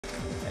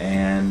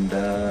and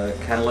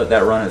kind of let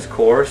that run its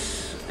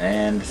course,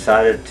 and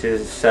decided to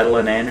settle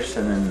in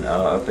Anderson and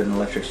open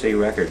Electric City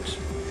Records.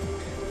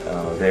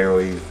 There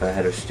we've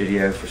had a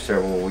studio for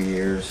several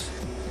years,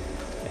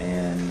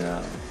 and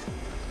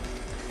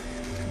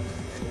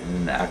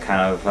I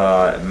kind of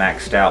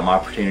maxed out my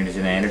opportunities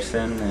in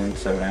Anderson, and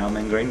so now I'm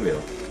in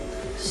Greenville.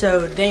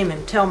 So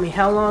Damon, tell me,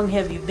 how long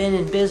have you been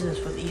in business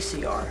with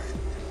ECR?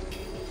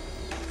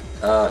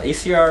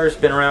 ECR has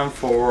been around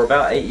for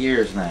about 8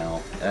 years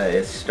now.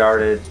 It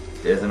started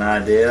as an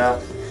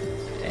idea,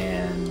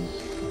 and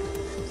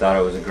thought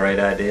it was a great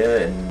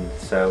idea, and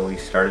so we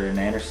started in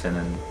Anderson,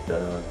 and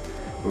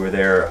we were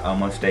there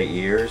almost 8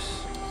 years,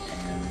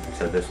 and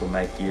so this will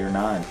make year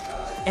 9.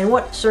 And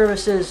what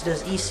services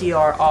does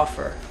ECR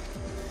offer?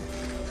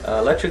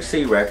 Electric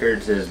City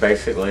Records is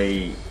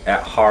basically,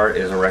 at heart,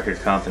 is a record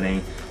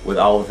company with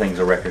all the things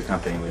a record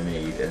company would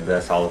need, and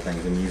thus all the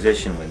things a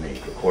musician would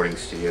need: recording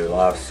studio,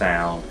 live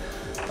sound,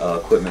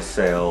 equipment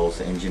sales,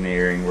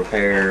 engineering,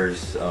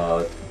 repairs,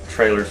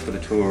 trailers for the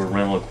tour,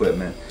 rental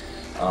equipment.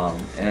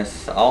 And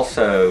it's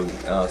also,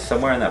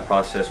 somewhere in that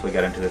process, we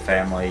got into the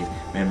family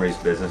memories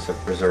business of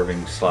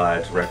preserving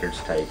slides,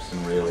 records, tapes,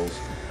 and reels,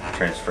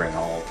 transferring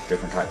all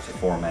different types of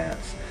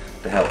formats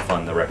to help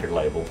fund the record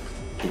label,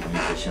 keep the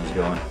musicians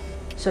going.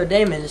 So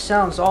Damon, it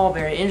sounds all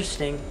very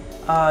interesting.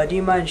 Do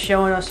you mind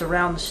showing us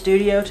around the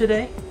studio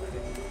today?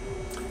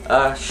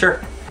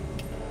 Sure.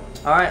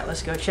 Alright,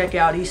 let's go check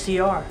out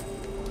ECR.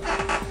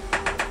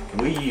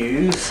 We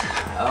use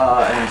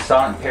an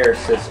sonic pair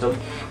system,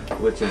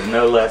 which is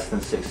no less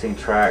than 16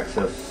 tracks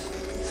of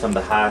some of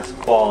the highest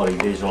quality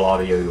digital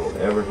audio you'll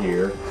ever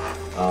hear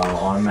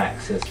on a Mac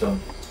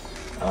system.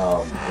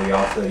 We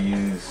also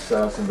use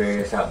some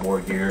various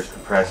outboard gears,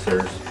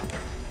 compressors,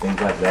 things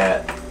like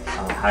that.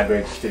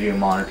 High-grade studio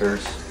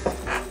monitors,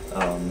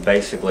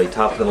 basically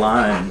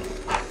top-of-the-line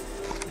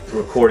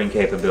recording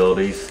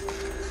capabilities.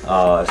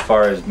 As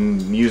far as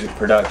music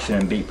production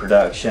and beat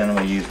production,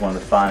 we use one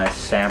of the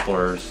finest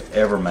samplers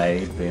ever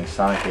made, the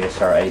Sonic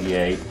ECR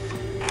 88.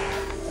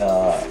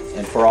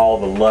 And for all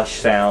the lush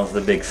sounds,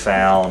 the big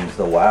sounds,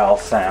 the wow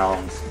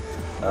sounds,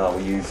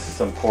 we use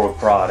some core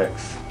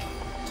products.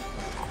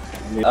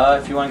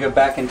 If you want to go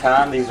back in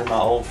time, these are my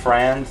old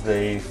friends.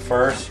 The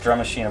first drum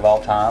machine of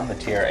all time, the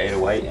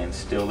TR-808, and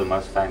still the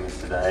most famous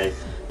today.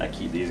 I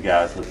keep these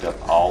guys hooked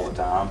up all the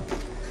time.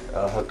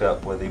 Hooked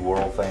up with the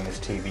world famous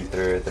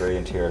TV303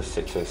 and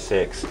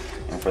TR-606,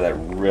 and for that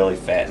really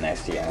fat,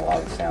 nasty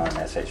analog sound,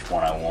 an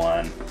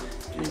SH-101.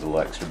 Use a little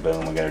extra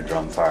boom. We got a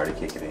drum fire to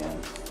kick it in,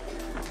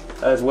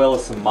 as well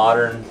as some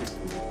modern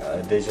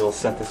digital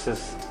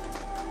synthesis,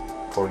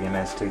 Korg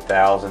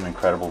MS-2000,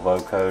 incredible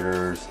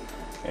vocoders,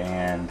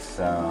 and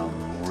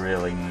some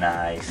really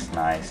nice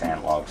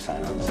analog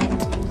sounds.